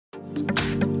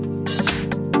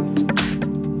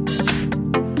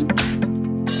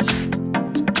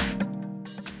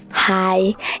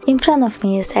Hi, in front of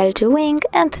me is LG Wing,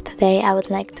 and today I would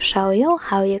like to show you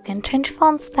how you can change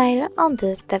font style on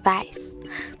this device.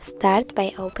 Start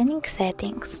by opening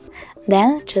Settings,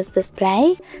 then choose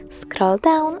Display, scroll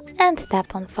down and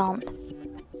tap on Font.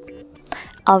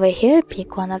 Over here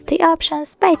pick one of the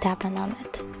options by tapping on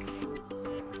it.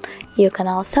 You can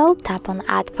also tap on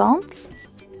Add Fonts,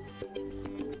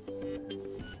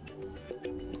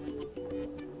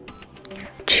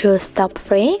 choose Top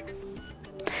 3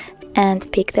 and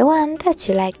pick the one that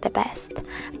you like the best.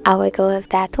 I will go with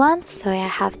that one, so I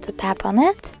have to tap on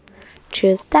it,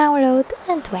 choose Download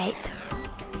and wait.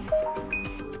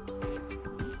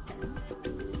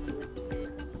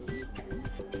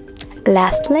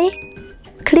 Lastly,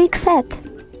 click Set.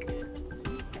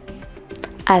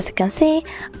 As you can see,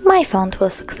 my font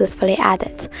was successfully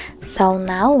added, so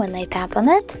now when I tap on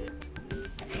it,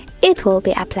 it will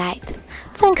be applied.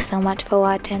 Thanks so much for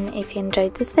watching. If you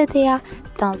enjoyed this video,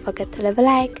 don't forget to leave a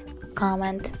like,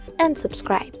 comment and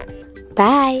subscribe.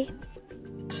 Bye!